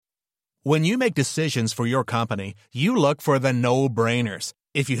When you make decisions for your company, you look for the no-brainers.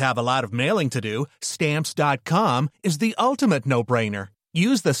 If you have a lot of mailing to do, Stamps.com is the ultimate no-brainer.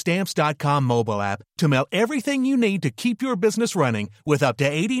 Use the Stamps.com mobile app to mail everything you need to keep your business running with up to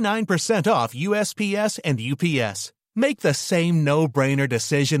 89% off USPS and UPS. Make the same no-brainer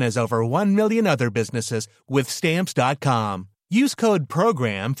decision as over 1 million other businesses with Stamps.com. Use code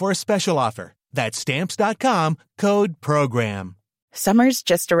PROGRAM for a special offer. That's Stamps.com, code PROGRAM. Summer's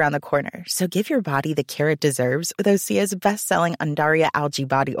just around the corner, so give your body the care it deserves with Osea's best-selling Undaria Algae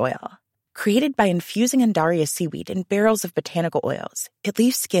Body Oil. Created by infusing Undaria seaweed in barrels of botanical oils, it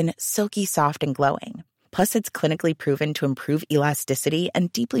leaves skin silky soft and glowing. Plus, it's clinically proven to improve elasticity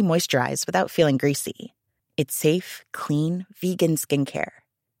and deeply moisturize without feeling greasy. It's safe, clean, vegan skincare.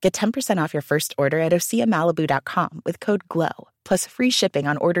 Get 10% off your first order at OseaMalibu.com with code GLOW, plus free shipping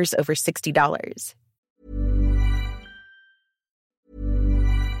on orders over $60.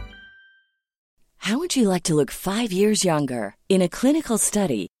 How would you like to look 5 years younger? In a clinical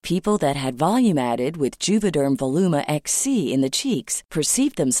study, people that had volume added with Juvederm Voluma XC in the cheeks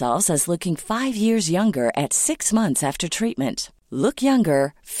perceived themselves as looking 5 years younger at 6 months after treatment. Look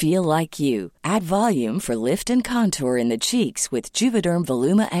younger, feel like you. Add volume for lift and contour in the cheeks with Juvederm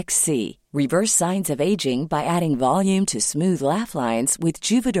Voluma XC. Reverse signs of aging by adding volume to smooth laugh lines with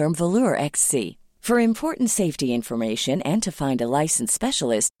Juvederm Volure XC. For important safety information and to find a licensed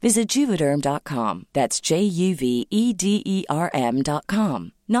specialist, visit Juvederm.com. That's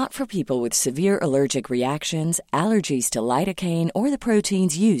JUVEDERM.com. Not for people with severe allergic reactions, allergies to lidocaine, or the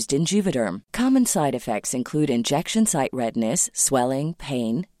proteins used in Juvederm. Common side effects include injection site redness, swelling,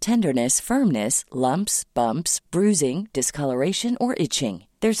 pain, tenderness, firmness, lumps, bumps, bruising, discoloration, or itching.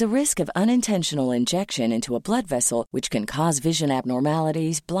 There's a risk of unintentional injection into a blood vessel, which can cause vision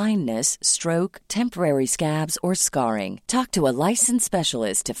abnormalities, blindness, stroke, temporary scabs, or scarring. Talk to a licensed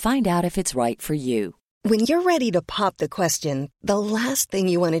specialist to find out if it's right for you. When you're ready to pop the question, the last thing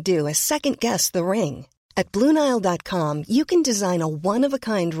you want to do is second-guess the ring. At BlueNile.com, you can design a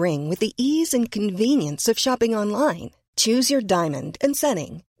one-of-a-kind ring with the ease and convenience of shopping online. Choose your diamond and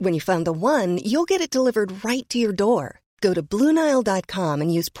setting. When you find the one, you'll get it delivered right to your door. Go to BlueNile.com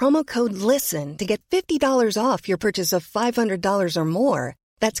and use promo code LISTEN to get $50 off your purchase of $500 or more.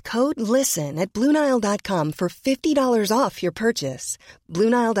 That's code LISTEN at BlueNile.com for $50 off your purchase.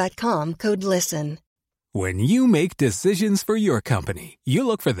 BlueNile.com, code LISTEN. When you make decisions for your company, you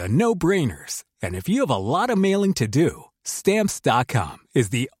look for the no-brainers. And if you have a lot of mailing to do, Stamps.com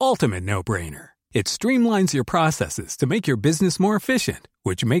is the ultimate no-brainer. It streamlines your processes to make your business more efficient,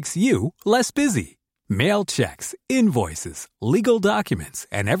 which makes you less busy. Mail checks, invoices, legal documents,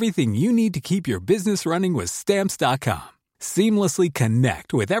 and everything you need to keep your business running with Stamps.com. Seamlessly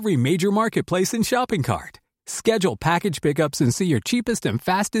connect with every major marketplace and shopping cart. Schedule package pickups and see your cheapest and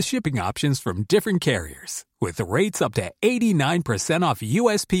fastest shipping options from different carriers. With rates up to 89% off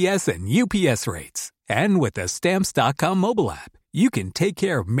USPS and UPS rates. And with the Stamps.com mobile app, you can take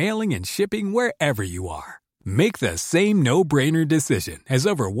care of mailing and shipping wherever you are. Make the same no-brainer decision as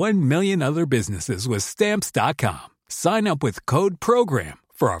over 1 million other businesses with Stamps.com. Sign up with code PROGRAM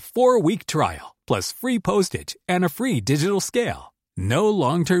for a 4-week trial, plus free postage and a free digital scale. No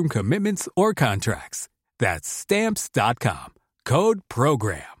long-term commitments or contracts. That's Stamps.com. Code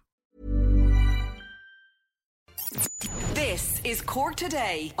PROGRAM. This is Cork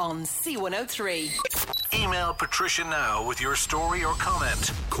Today on C103. Email Patricia now with your story or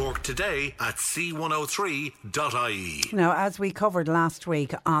comment. corktoday@c103.ie. Now, as we covered last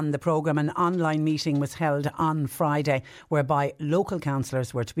week on the programme, an online meeting was held on Friday whereby local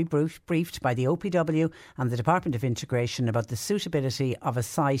councillors were to be briefed by the OPW and the Department of Integration about the suitability of a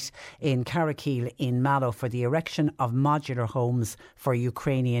site in Carrickeel in Mallow for the erection of modular homes for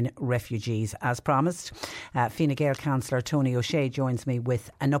Ukrainian refugees. As promised, Fine Gael councillor Tony O'Shea joins me with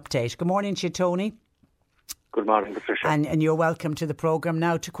an update. Good morning to you, Tony. Good morning, Patricia. And you're welcome to the programme.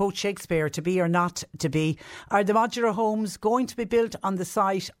 Now, to quote Shakespeare, to be or not to be, are the modular homes going to be built on the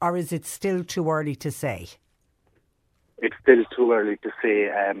site, or is it still too early to say? It's still too early to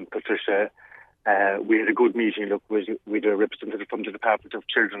say, Patricia. We had a good meeting with a representative from the Department of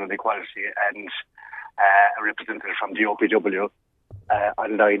Children and Equality and a representative from the OPW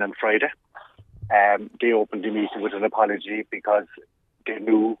online on Friday. They opened the meeting with an apology because they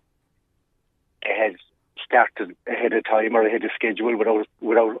knew they had started ahead of time or ahead of schedule without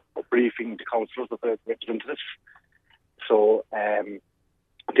briefing the councillors or the representatives. So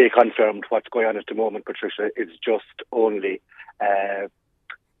they confirmed what's going on at the moment, Patricia, is just only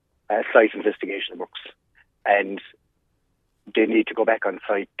site investigation works. And they need to go back on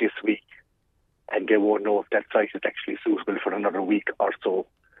site this week, and they won't know if that site is actually suitable for another week or so.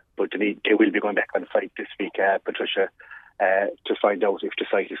 but they will be going back on site this week, Patricia, to find out if the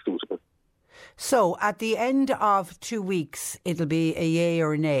site is suitable. So at the end of 2 weeks, it'll be a yay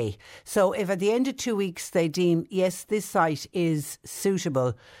or a nay. So if at the end of 2 weeks they deem, yes, this site is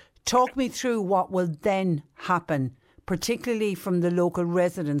suitable, talk me through what will then happen, particularly from the local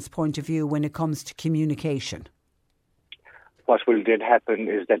residents' point of view when it comes to communication. What will then happen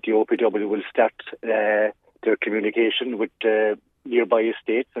is that the OPW will start their communication with nearby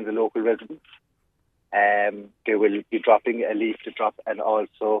estates and the local residents. They will be dropping a leaflet drop, and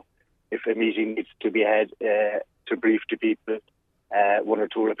also, if a meeting needs to be had to brief the people, one or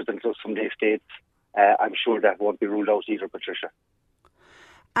two representatives from the estates, I'm sure that won't be ruled out either, Patricia.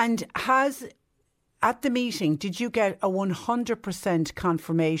 And at the meeting, did you get a 100%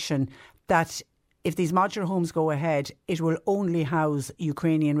 confirmation that if these modular homes go ahead, it will only house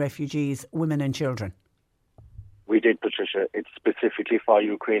Ukrainian refugees, women and children? We did, Patricia. It's specifically for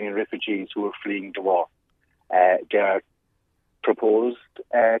Ukrainian refugees who are fleeing the war. There are proposed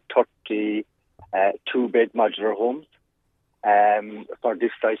 30 two-bed modular homes for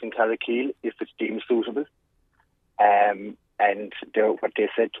this site in Carrickeel, if it's deemed suitable. And what they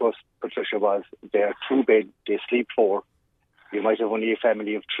said to us, Patricia, was they're 2-bed, they sleep 4. You might have only a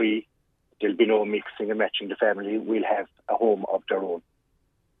family of 3. There'll be no mixing and matching. The family will have a home of their own.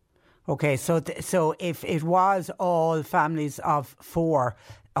 Okay, so if it was all families of 4,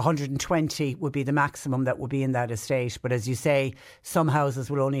 120 would be the maximum that would be in that estate. But as you say, some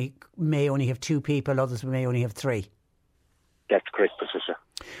houses may only have 2 people, others may only have 3. That's correct, Patricia.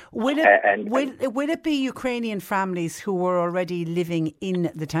 Will it be Ukrainian families who were already living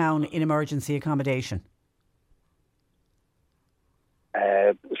in the town in emergency accommodation?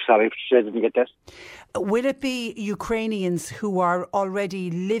 Sorry, I didn't get that. Will it be Ukrainians who are already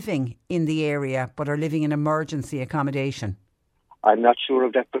living in the area but are living in emergency accommodation? I'm not sure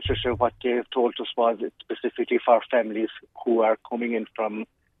of that, Patricia. What they've told us was it's specifically for families who are coming in from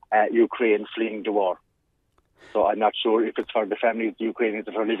Ukraine fleeing the war. So I'm not sure if it's for the families, the Ukrainians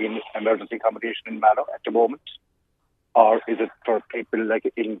that are living in emergency accommodation in Mallow at the moment, or is it for people like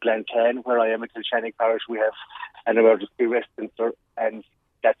in Glentown, where I am in Kilshannig Parish, we have an emergency residence, and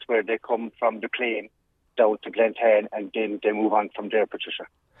that's where they come from the plane down to Glentown, and then they move on from there, Patricia.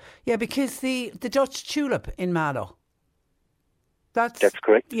 Yeah, because the Dutch Tulip in Mallow, that's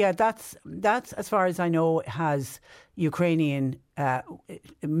correct. Yeah, that's as far as I know has Ukrainian,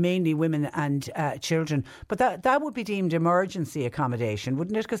 mainly women and children. But that would be deemed emergency accommodation,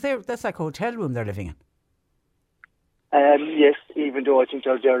 wouldn't it? Because that's like a hotel room they're living in. Yes, even though I think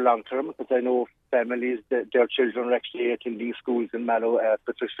they're there long term, because I know families that their children are actually attending schools in Mallow,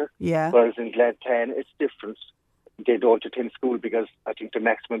 Patricia. Yeah. Whereas in Glentown, it's different. They don't attend school because I think the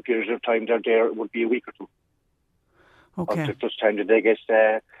maximum period of time they're there would be a week or 2. Okay. Until such time that they get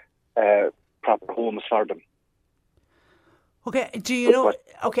proper homes for them. Okay, do you know...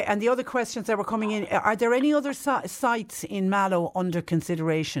 Okay, and the other questions that were coming in, are there any other sites in Mallow under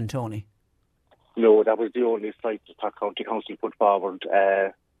consideration, Tony? No, that was the only site the Cork County Council put forward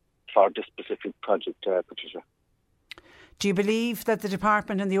for this specific project, Patricia. Do you believe that the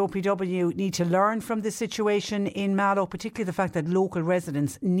department and the OPW need to learn from the situation in Mallow, particularly the fact that local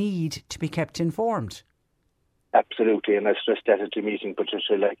residents need to be kept informed? Absolutely, and I stressed that at the meeting,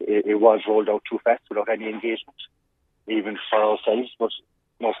 Patricia. It was rolled out too fast without any engagement, even for ourselves, but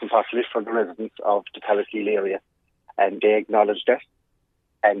most importantly for the residents of the Carrickeel area. And they acknowledged that,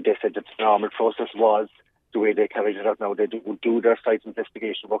 and they said that the normal process was the way they carried it out now. They would do their site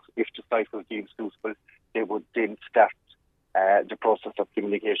investigation work. If the site was deemed suitable, they would then start the process of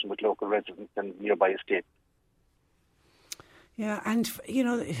communication with local residents and nearby estates. Yeah, and, you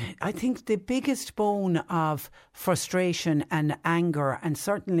know, I think the biggest bone of frustration and anger, and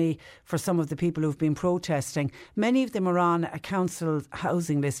certainly for some of the people who've been protesting, many of them are on a council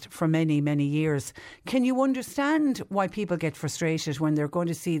housing list for many, many years. Can you understand why people get frustrated when they're going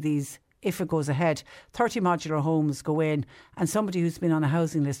to see these, if it goes ahead, 30 modular homes go in, and somebody who's been on a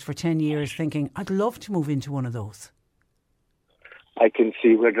housing list for 10 years thinking, I'd love to move into one of those? I can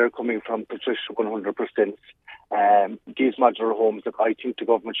see where they're coming from, Patricia, 100%. These modular homes, look, I think the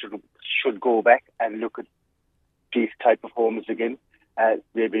government should go back and look at these type of homes again,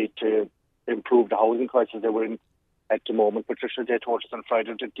 maybe to improve the housing crisis they were in at the moment. Patricia, they told us on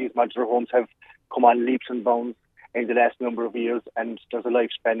Friday that these modular homes have come on leaps and bounds in the last number of years, and there's a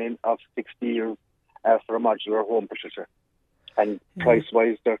lifespan of 60 years for a modular home, Patricia. And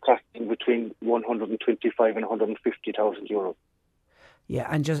price-wise, they're costing between 125 and 150,000 euros. Yeah,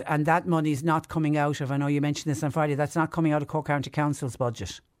 and that money's not coming out of, I know you mentioned this on Friday, that's not coming out of Cork County Council's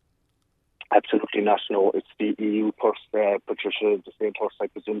budget. Absolutely obviously not know. It's the EU purse, Patricia, the same purse, I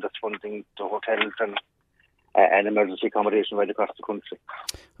presume, that's funding the hotels and emergency accommodation right across the country.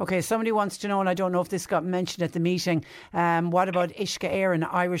 Okay, somebody wants to know, and I don't know if this got mentioned at the meeting, what about Uisce Éireann,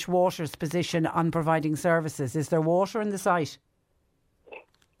 Irish Water's position on providing services? Is there water in the site?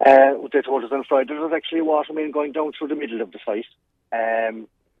 They told us on Friday there was actually a water main going down through the middle of the site.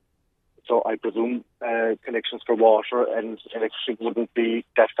 So I presume connections for water and electricity wouldn't be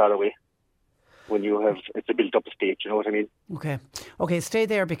that far away when you have, it's a built-up estate, you know what I mean? Okay, stay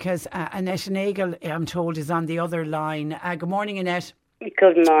there because Annette Nagel, I'm told, is on the other line. Good morning, Annette.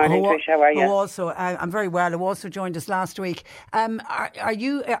 Good morning, Trish. How are you? I'm very well. Who also joined us last week. Are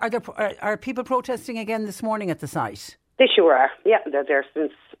people protesting again this morning at the site? They sure are. Yeah, they're there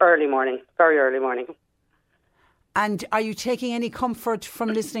since early morning, very early morning. And are you taking any comfort from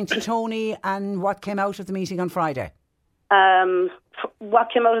listening to Tony and what came out of the meeting on Friday? What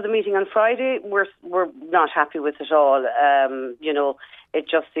came out of the meeting on Friday, we're not happy with it all. It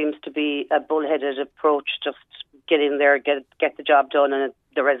just seems to be a bullheaded approach. Just get in there, get the job done, and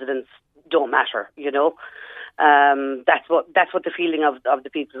the residents don't matter. That's what the feeling of the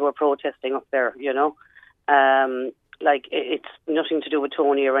people who are protesting up there. It's nothing to do with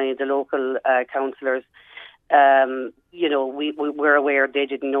Tony or any of the local councillors. We're aware they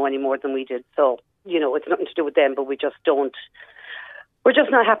didn't know any more than we did. So, it's nothing to do with them, but we're just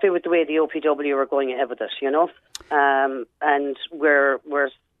not happy with the way the OPW are going ahead with it, and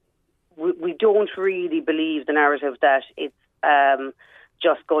we don't really believe the narrative that it's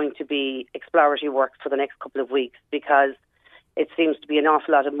just going to be exploratory work for the next couple of weeks, because it seems to be an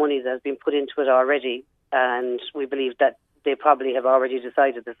awful lot of money that has been put into it already, and we believe that they probably have already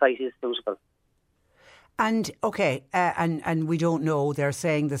decided the site is suitable. And and we don't know. They're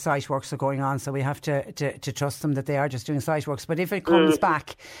saying the site works are going on, so we have to trust them that they are just doing site works. But if it comes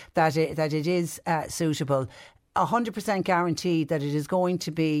back that it is suitable, 100% guarantee that it is going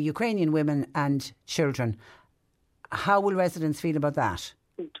to be Ukrainian women and children. How will residents feel about that?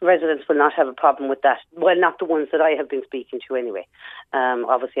 Residents will not have a problem with that. Well, not the ones that I have been speaking to anyway.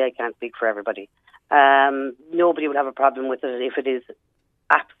 Obviously, I can't speak for everybody. Nobody will have a problem with it if it is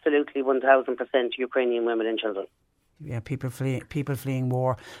absolutely 1,000% Ukrainian women and children. Yeah, people fleeing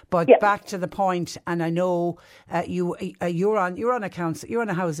war. But back to the point, and I know you're on a council, you're on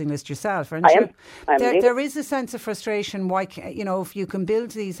a housing list yourself, aren't you? I am. There is a sense of frustration. Why, if you can build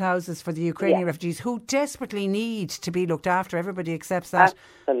these houses for the Ukrainian refugees who desperately need to be looked after, everybody accepts that.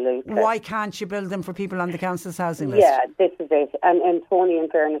 Absolutely. Why can't you build them for people on the council's housing list? Yeah, this is it. And Tony, in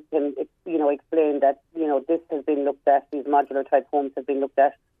fairness, can explain that this has been looked at. These modular type homes have been looked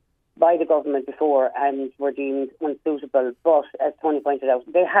at by the government before and were deemed unsuitable. But as Tony pointed out,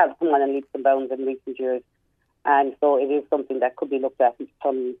 they have come on in leaps and bounds in recent years, and so it is something that could be looked at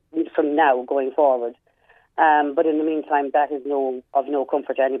from now going forward. But in the meantime, that is of no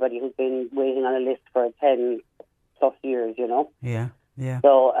comfort to anybody who's been waiting on a list for 10 plus years. Yeah.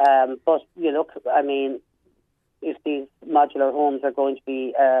 So, but if these modular homes are going to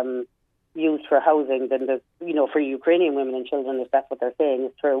be used for housing, then there's, for Ukrainian women and children, if that's what they're saying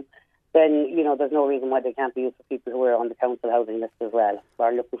is true, then, there's no reason why they can't be used for people who are on the council housing list as well, who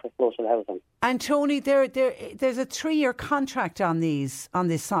are looking for social housing. And Tony, there's a 3-year contract on this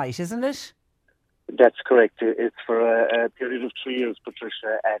site, isn't it? That's correct. It's for a period of 3 years,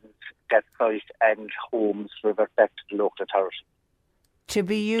 Patricia, and that site and homes revert back to the local authority. To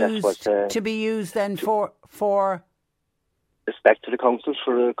be used then for it's back to the council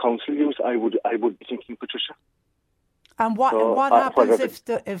for council use. I would be thinking, Patricia. And what happens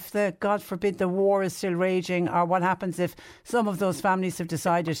if the God forbid the war is still raging, or what happens if some of those families have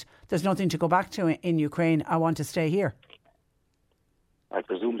decided there's nothing to go back to in Ukraine, I want to stay here? I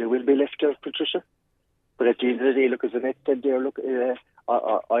presume they will be left there, Patricia. But at the end of the day, look, as Annette said there,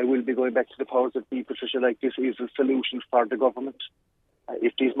 I will be going back to the powers that be, Patricia, like this is a solution for the government.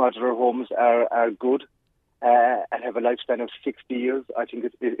 If these modular homes are good and have a lifespan of 60 years, I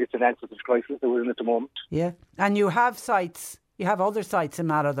think it's an answer to the crisis that we're in at the moment. Yeah, and you have other sites in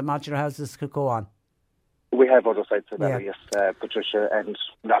Mallow that modular houses could go on. We have other sites in Mallow, yes, Patricia, and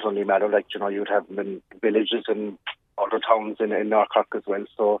not only Mallow, you'd have them in villages and other towns in North Cork as well.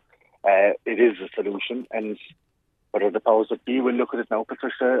 So it is a solution, and whether the powers that be will look at it now,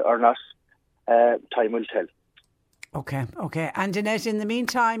 Patricia, or not, time will tell. Okay. And Annette, in the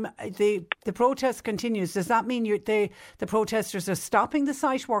meantime, the protest continues. Does that mean the protesters are stopping the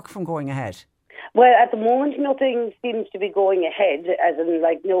site work from going ahead? Well, at the moment, nothing seems to be going ahead, as in,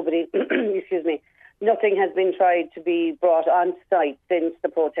 nobody, excuse me, nothing has been tried to be brought on site since the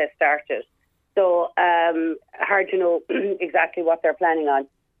protest started. So, hard to know exactly what they're planning on.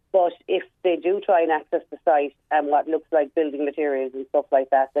 But if they do try and access the site and what looks like building materials and stuff like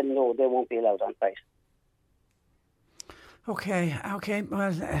that, then no, they won't be allowed on site. Okay.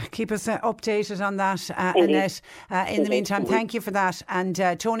 Well, keep us updated on that, Annette. In the meantime, thank you for that. And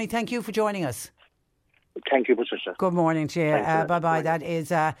Tony, thank you for joining us. Thank you, Patricia. Good morning to you. Bye-bye. That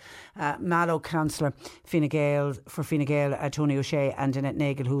is Mallow Councillor Fine Gael, Tony O'Shea, and Annette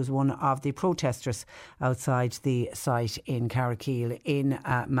Nagel, who is one of the protesters outside the site in Carrickeel in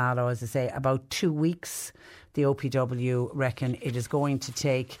Mallow. As I say, about 2 weeks the OPW reckon it is going to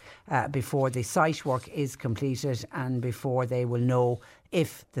take before the site work is completed and before they will know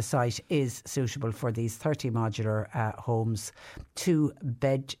if the site is suitable for these 30 modular homes,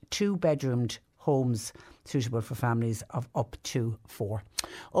 two-bedroomed homes suitable for families of up to 4.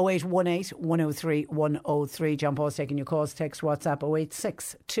 0818 103 103. John Paul's taking your calls, text, WhatsApp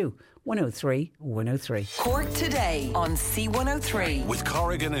 0862 103 103. Cork Today on C103. With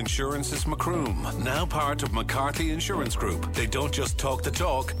Corrigan Insurance's Macroom, now part of McCarthy Insurance Group. They don't just talk the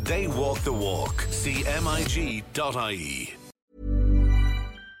talk, they walk the walk. CMIG.ie.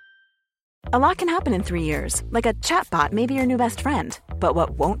 A lot can happen in 3 years, like a chatbot may be your new best friend. But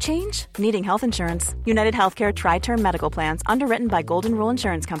what won't change? Needing health insurance. United Healthcare Tri-Term Medical Plans, underwritten by Golden Rule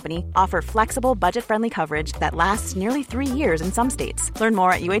Insurance Company, offer flexible, budget-friendly coverage that lasts nearly 3 years in some states. Learn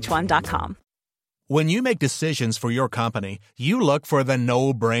more at uh1.com. When you make decisions for your company, you look for the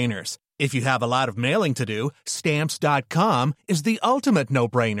no-brainers. If you have a lot of mailing to do, Stamps.com is the ultimate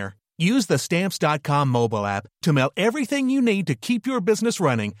no-brainer. Use the Stamps.com mobile app to mail everything you need to keep your business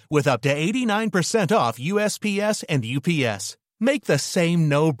running with up to 89% off USPS and UPS. Make the same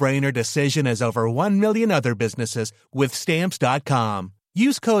no-brainer decision as over 1 million other businesses with Stamps.com.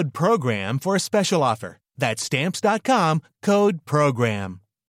 Use code PROGRAM for a special offer. That's Stamps.com, code PROGRAM.